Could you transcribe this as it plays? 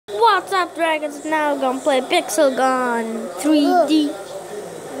What's up, dragons? Now gonna play Pixel Gun 3D.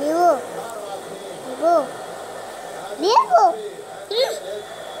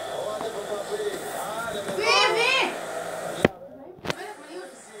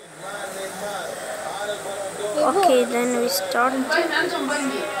 Okay, then we start.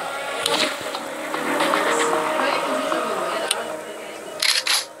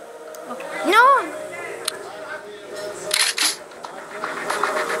 No!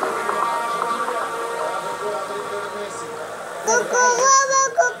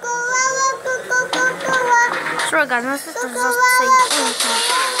 Sure, guys, my sister just saying anything.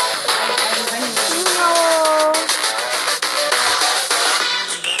 No!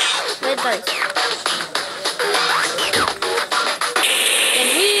 Wait, guys. And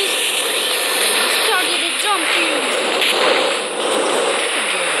we started jumping.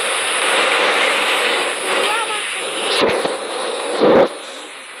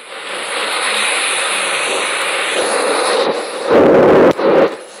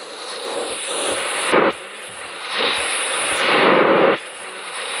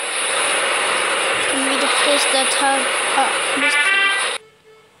 That have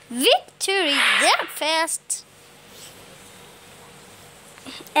victory that fast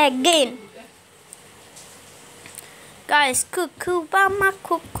again, guys. Cuckoo mama,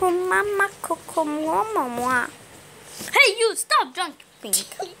 cuckoo mama, cuckoo mama. Hey, you stop jumping.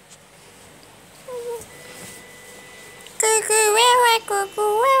 Cuckoo wah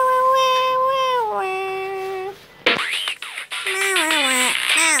cuckoo wah.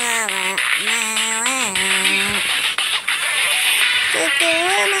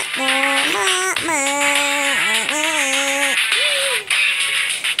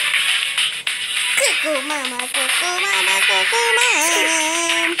 Cuckoo mama, cuckoo mama, cuckoo mama.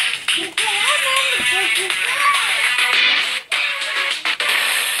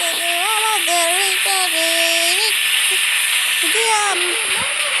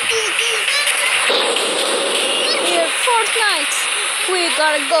 Here, fortnight. We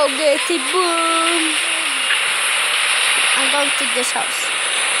gotta go get it, boom. I'm going to this house.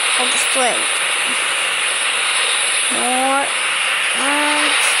 I'll just play it. More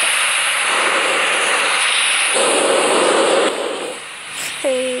and stuff.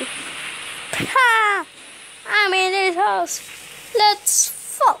 Hey. Ha! I'm in this house. Let's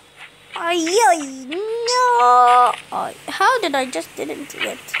fall. Ay, no. How did I just didn't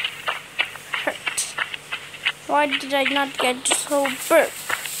get hurt? Why did I not get so burnt?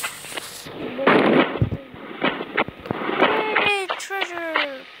 Hey,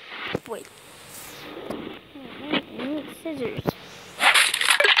 treasure. Wait. I need scissors.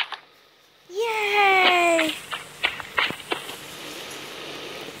 Yay!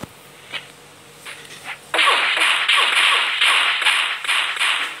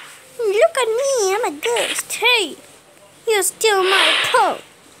 Look at me, I'm a ghost. Hey, you steal my coat.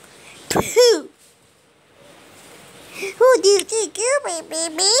 Pooh. Who do you think you are,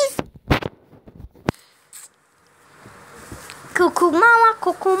 baby? Cuckoo mama,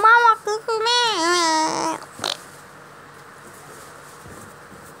 cuckoo mama, cuckoo mama.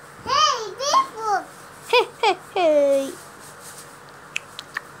 Hey, people. Hey.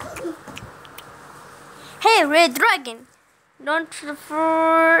 Hey, red dragon. Don't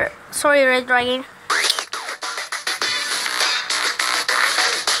refer. Sorry, red dragon.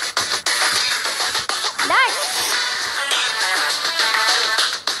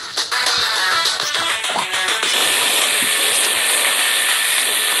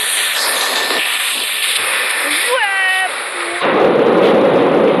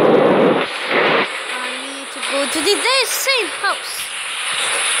 To the same house.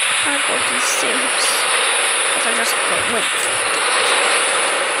 I go to the same house. But I just go wait.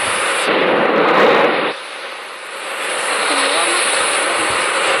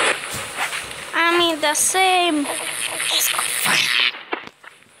 I'm in the same. Let's go find.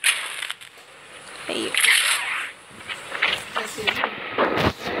 Hey.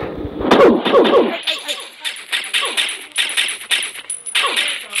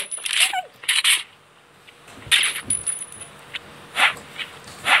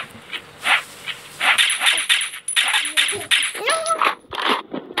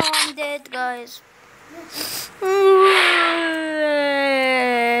 Guys,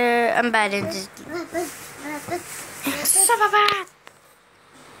 I'm bad in this game.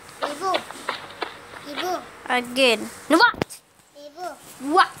 Again. What?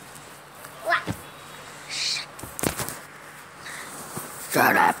 What?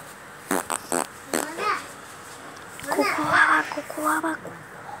 Shut up.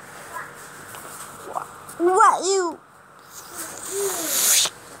 What you?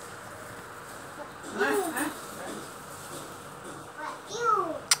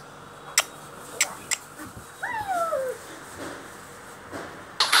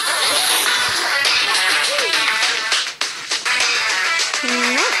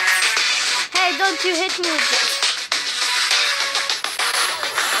 Nice. Hey, don't you hit me with this.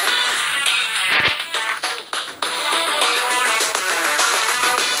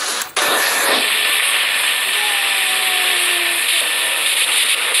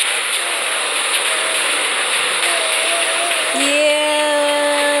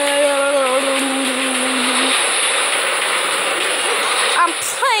 I'm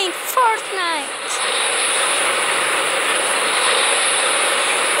playing Fortnite.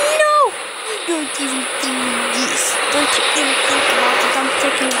 No, you don't even think this. Don't you even think about it. I'm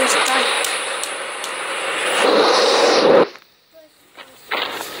taking this time.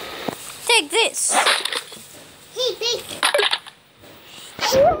 Take this. Hey, big.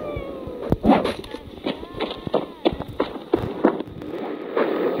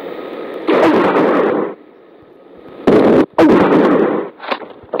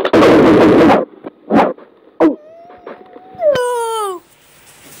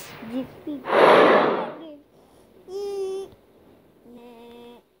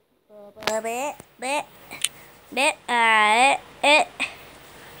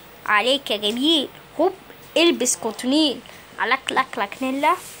 عليك يا جميل. هوب البس كوتونيل. عليك لك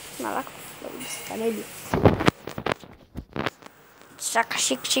نيلا. عليك البس فانيليا. شك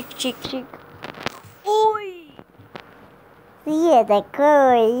شيك شيك شيك شيك. اوي Yeah, the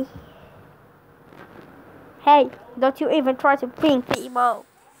cool. Hey, don't you even try to ping people.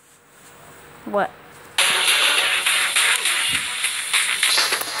 What?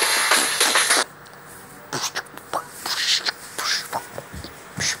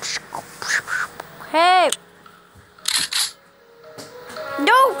 Hey!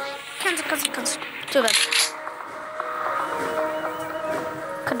 No! Cancel. Too bad.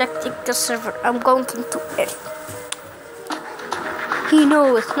 Connecting the server. I'm going into it. You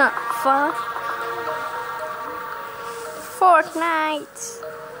know it's not fun. Fortnite.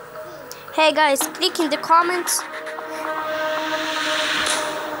 Hey guys, click in the comments.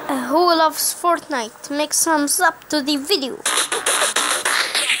 Who loves Fortnite? Make thumbs up to the video.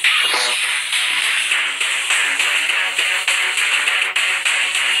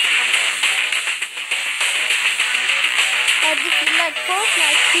 And if you like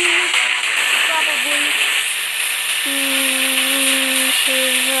Fortnite, you probably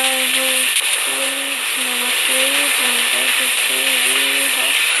survival foods, mama foods, and budget food.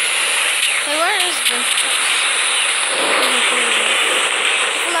 Hey, where is this?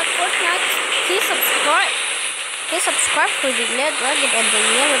 If you like Fortnite, please subscribe. Please subscribe for the red dragon and the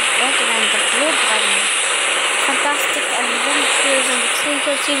yellow dragon and the blue dragon. Fantastic adventures and extreme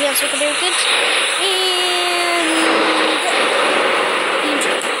TV and secondary kids. And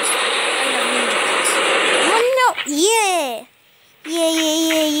Ninja Kids. I love Ninja Kids. Oh no! Yeah!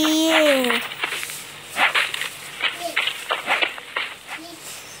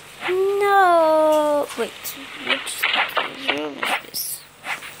 No! Wait, which room is this?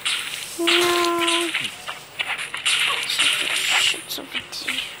 No.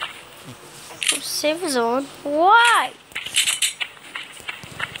 Save zone? Why?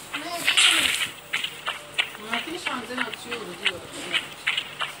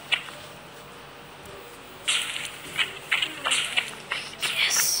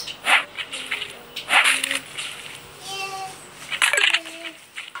 Yes.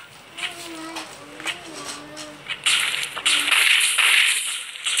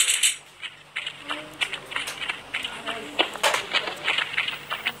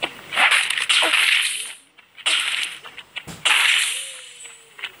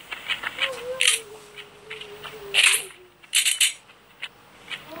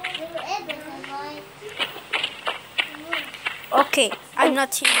 Okay, I'm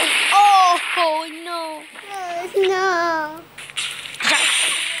not here. Oh no. No.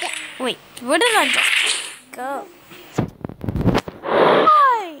 Wait, where did I just go?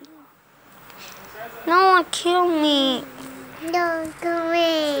 Why? No one kill me. Don't go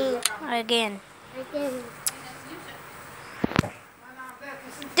away. Again.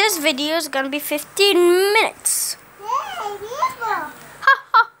 This video is gonna be 15 minutes. Hey, Diego. Ha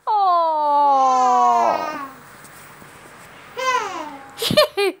ha ha. Hey.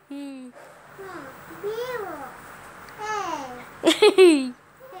 Diego. Hey.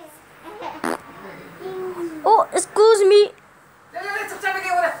 Oh, excuse me.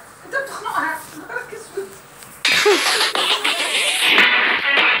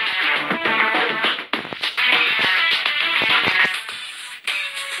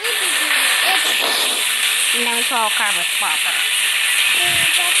 Let me call Carver Quaffer.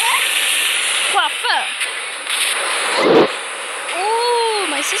 Quaffer. Oh,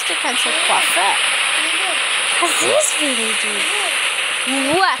 my sister can say Quaffer. How's this video do?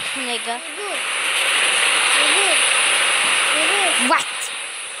 What, nigga? What?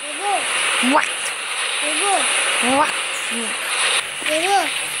 What? What?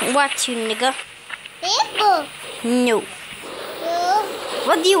 What, you nigga? No.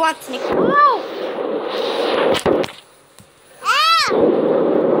 What do you want, nigga?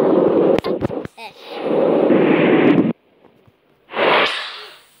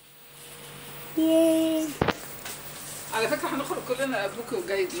 Yay. على فكرة هنخرج كلنا، ابوك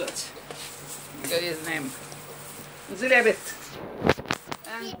جاي دلوقتي، جاي ينام. انزلي يا بت.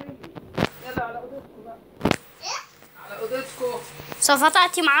 يلا على اوضتكم بقى. على اوضتكم. سوف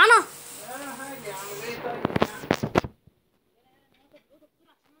تأتي معنا؟ لا حاجة، عامل ايه طيب؟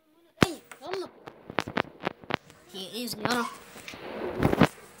 هي ايه زيارة؟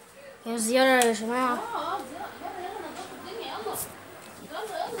 هي زيارة يا جماعة.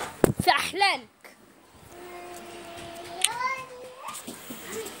 في أحلام.